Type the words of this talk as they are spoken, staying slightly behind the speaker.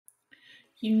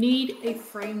You need a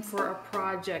frame for a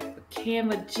project, but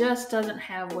Canva just doesn't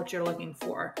have what you're looking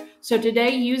for. So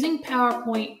today, using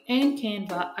PowerPoint and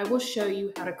Canva, I will show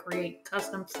you how to create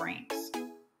custom frames.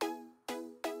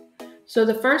 So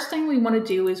the first thing we want to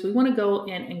do is we want to go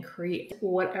in and create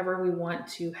whatever we want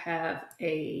to have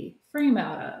a frame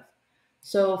out of.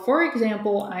 So for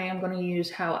example, I am going to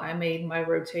use how I made my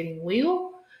rotating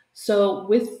wheel. So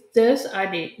with this,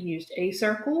 I used a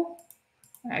circle.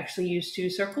 I actually used 2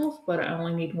 circles, but I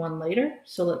only need 1 later.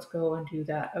 So let's go and do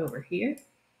that over here.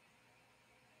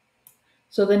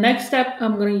 So the next step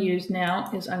I'm going to use now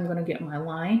is I'm going to get my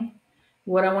line.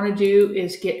 What I want to do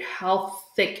is get how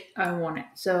thick I want it.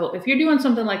 So if you're doing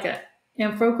something like an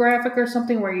infographic or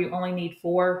something where you only need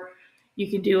 4, you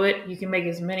can do it. You can make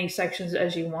as many sections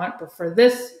as you want. But for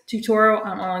this tutorial,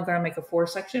 I'm only going to make a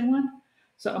 4-section one.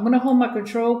 So I'm going to hold my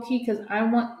control key because I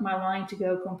want my line to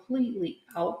go completely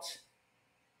out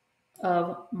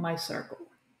of my circle.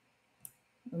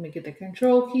 Let me get the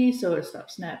control key so it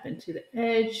stops snapping to the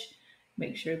edge.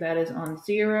 Make sure that is on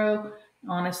 0.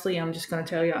 Honestly, I'm just going to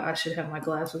tell you I should have my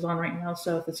glasses on right now,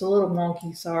 so if it's a little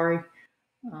wonky, sorry.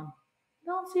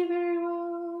 Don't see very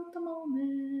well at the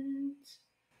moment.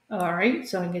 All right,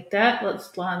 so I get that.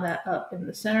 Let's line that up in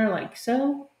the center like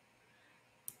so.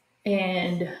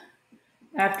 And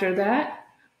after that,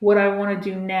 what I want to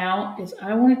do now is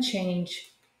I want to change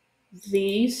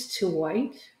these to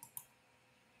white.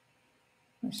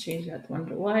 Let's change that one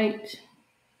to white,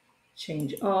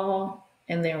 change all,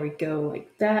 and there we go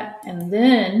like that. And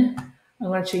then I'm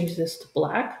going to change this to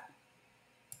black,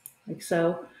 like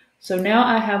so. So now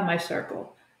I have my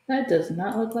circle. That does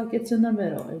not look like it's in the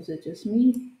middle. Is it just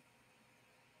me?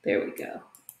 There we go.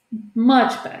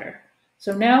 Much better.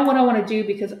 So now what I want to do,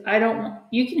 because I don't want,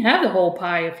 you can have the whole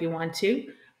pie if you want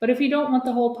to, but if you don't want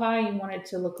the whole pie, you want it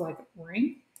to look like a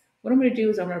ring, what I'm going to do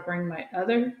is I'm going to bring my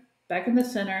other back in the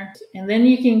center, and then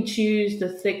you can choose the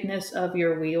thickness of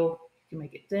your wheel. You can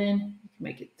make it thin, you can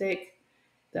make it thick.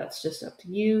 That's just up to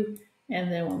you.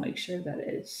 And then we'll make sure that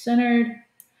it is centered.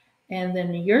 And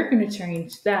then you're going to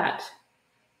change that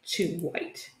to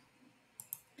white.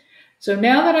 So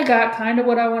now that I got kind of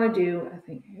what I want to do, I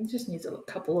think it just needs a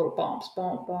couple little bumps.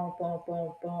 Bump, bump, bump,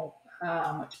 bump, bump.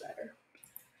 Much better.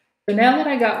 So now that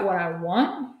I got what I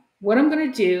want, what I'm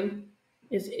going to do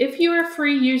is, if you're a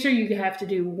free user, you have to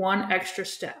do one extra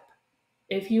step.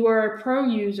 If you are a pro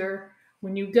user,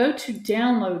 when you go to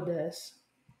download this,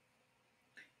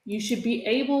 you should be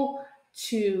able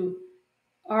to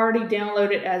already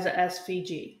download it as a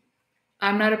SVG.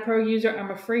 I'm not a pro user,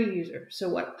 I'm a free user. So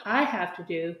what I have to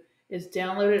do is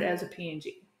download it as a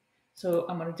PNG. So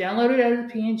I'm going to download it as a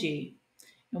PNG.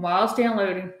 And while it's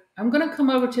downloading, I'm going to come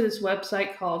over to this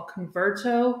website called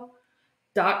converto.co.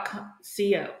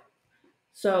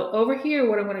 So over here,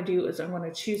 what I'm going to do is I'm going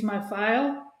to choose my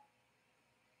file.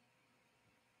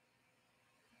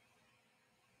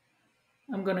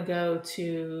 I'm going to go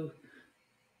to,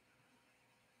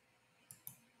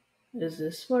 is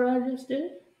this what I just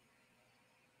did?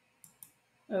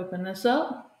 Open this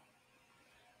up.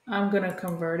 I'm going to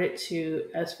convert it to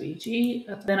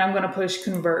SVG. Then I'm going to push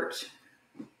convert.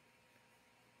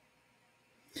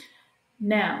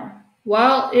 Now,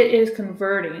 while it is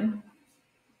converting,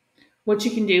 what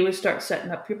you can do is start setting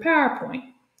up your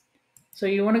PowerPoint. So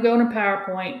you want to go into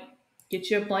PowerPoint, get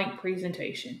you a blank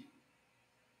presentation.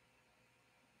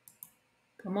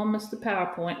 Come on, Mr.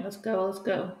 PowerPoint, let's go, let's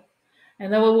go.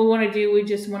 And then what we want to do, we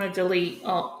just want to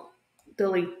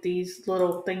delete these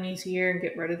little thingies here and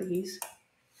get rid of these.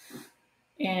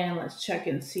 And let's check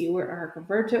and see where our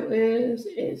converto is.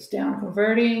 It's down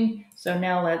converting. So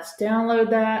now let's download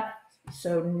that.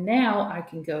 So now I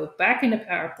can go back into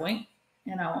PowerPoint,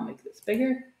 and I will make this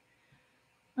bigger.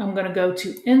 I'm going to go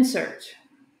to Insert.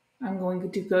 I'm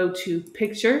going to go to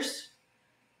Pictures.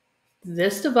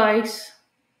 This device,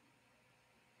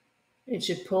 it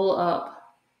should pull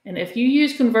up. And if you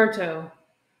use Converto,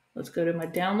 let's go to my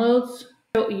downloads.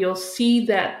 You'll see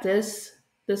that this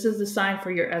is the sign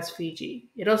for your SVG.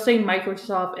 It'll say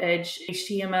Microsoft Edge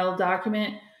HTML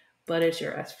document, but it's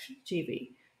your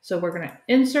SVG. So we're going to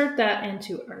insert that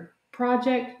into our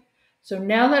project. So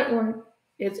now that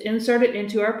it's inserted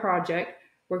into our project,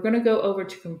 we're going to go over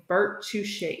to Convert to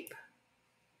Shape.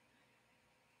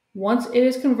 Once it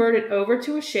is converted over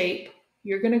to a shape,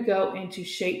 you're going to go into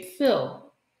Shape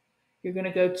Fill. You're going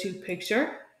to go to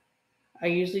Picture. I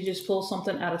usually just pull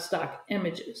something out of stock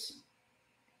images.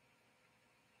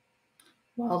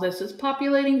 While this is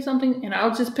populating something, and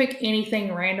I'll just pick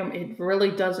anything random, it really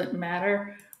doesn't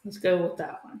matter. Let's go with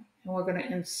that one. And we're going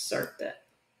to insert that.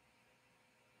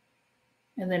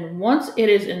 And then once it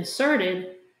is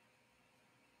inserted,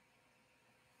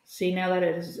 See, now that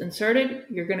it is inserted,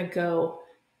 you're going to go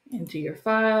into your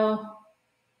file,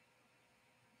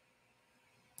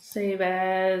 save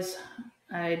as,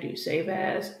 I do save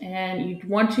as, and you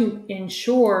want to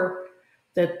ensure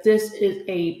that this is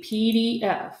a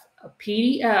PDF,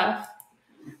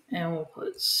 and we'll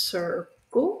put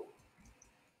circle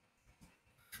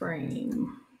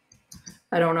frame.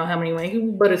 I don't know how many ways,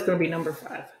 but it's going to be number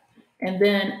 5. And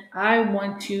then I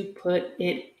want to put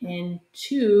it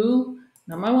into,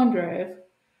 not my OneDrive,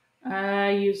 I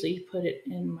usually put it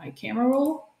in my camera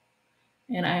roll,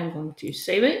 and I am going to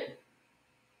save it.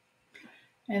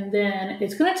 And then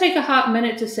it's going to take a hot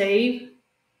minute to save.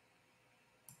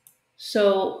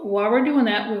 So while we're doing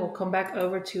that, we will come back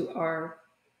over to our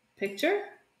picture,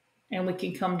 and we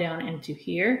can come down into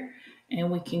here, and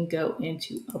we can go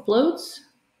into uploads.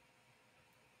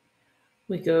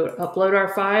 We go upload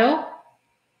our file,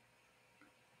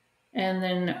 and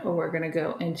then we're going to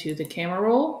go into the camera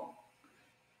roll.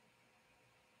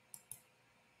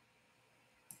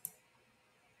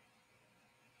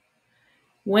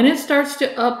 When it starts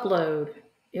to upload,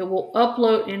 it will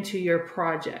upload into your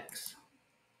projects.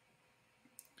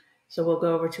 So we'll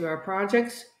go over to our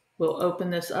projects. We'll open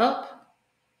this up,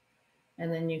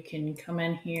 and then you can come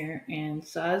in here and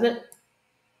size it.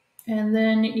 And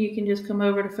then you can just come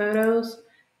over to photos,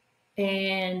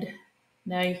 and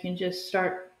now you can just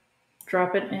start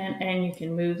drop it in, and you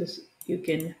can move this. You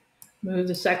can move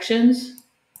the sections.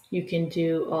 You can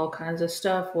do all kinds of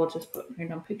stuff. We'll just put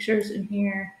random pictures in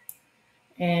here,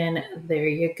 and there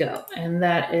you go. And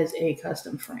that is a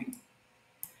custom frame.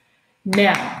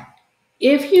 Now,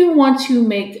 if you want to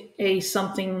make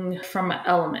something from an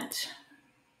element,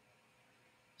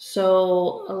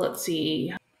 so let's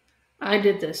see, I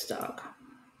did this dog.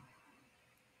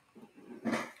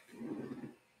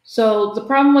 So the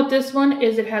problem with this one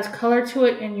is it has color to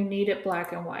it and you need it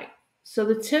black and white. So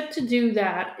the tip to do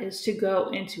that is to go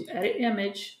into edit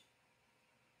image,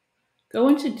 go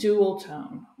into dual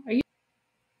tone.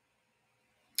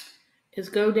 Is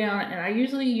go down, and I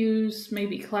usually use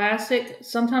maybe classic.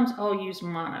 Sometimes I'll use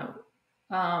mono.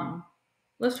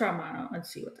 Let's try mono and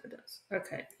see what that does.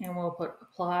 Okay, and we'll put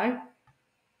apply.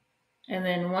 And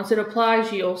then once it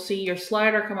applies, you'll see your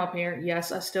slider come up here.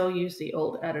 Yes, I still use the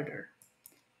old editor.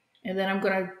 And then I'm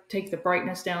going to take the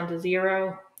brightness down to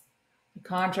 0, the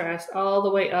contrast all the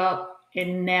way up,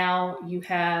 and now you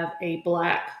have a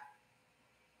black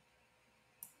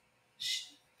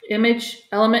image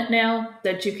element now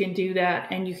that you can do that,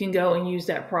 and you can go and use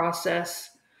that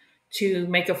process to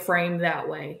make a frame that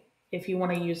way if you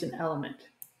want to use an element.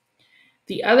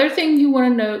 The other thing you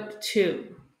want to note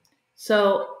too,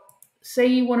 so say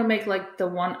you want to make like the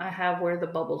one I have where the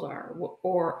bubbles are,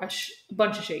 or a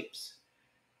bunch of shapes.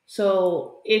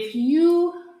 So if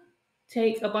you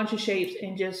take a bunch of shapes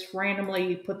and just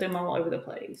randomly put them all over the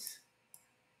place,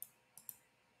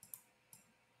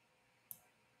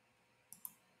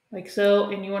 like so,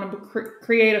 and you want to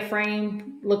create a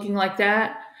frame looking like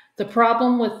that, the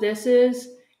problem with this is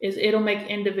it'll make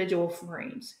individual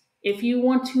frames. If you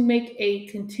want to make a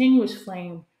continuous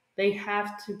frame, they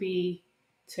have to be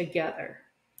together.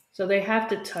 So they have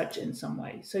to touch in some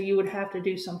way. So you would have to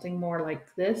do something more like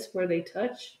this where they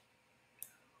touch,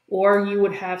 or you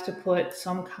would have to put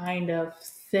some kind of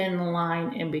thin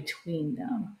line in between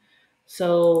them.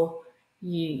 So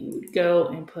you would go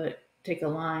and take a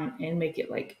line and make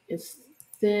it like as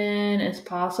thin as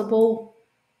possible.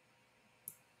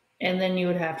 And then you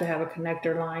would have to have a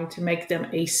connector line to make them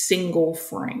a single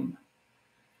frame.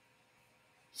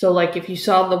 So like if you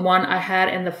saw the one I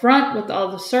had in the front with all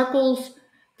the circles,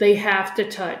 they have to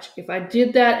touch. If I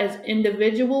did that as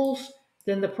individuals,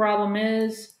 then the problem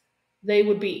is they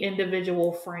would be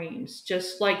individual frames,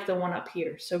 just like the one up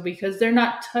here. So because they're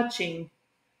not touching,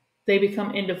 they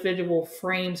become individual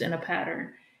frames in a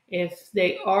pattern. If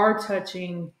they are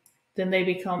touching, then they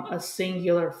become a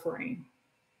singular frame.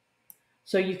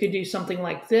 So you could do something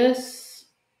like this,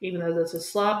 even though this is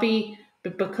sloppy,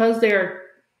 but because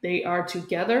they are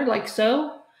together like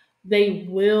so, they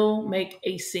will make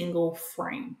a single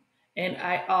frame. And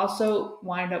I also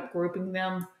wind up grouping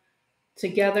them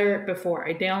together before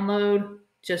I download,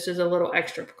 just as a little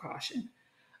extra precaution.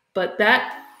 But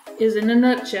that is in a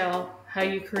nutshell how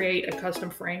you create a custom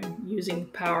frame using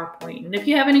PowerPoint. And if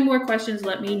you have any more questions,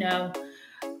 let me know.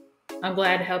 I'm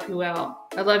glad to help you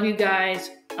out. I love you guys.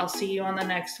 I'll see you on the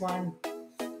next one.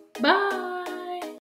 Bye.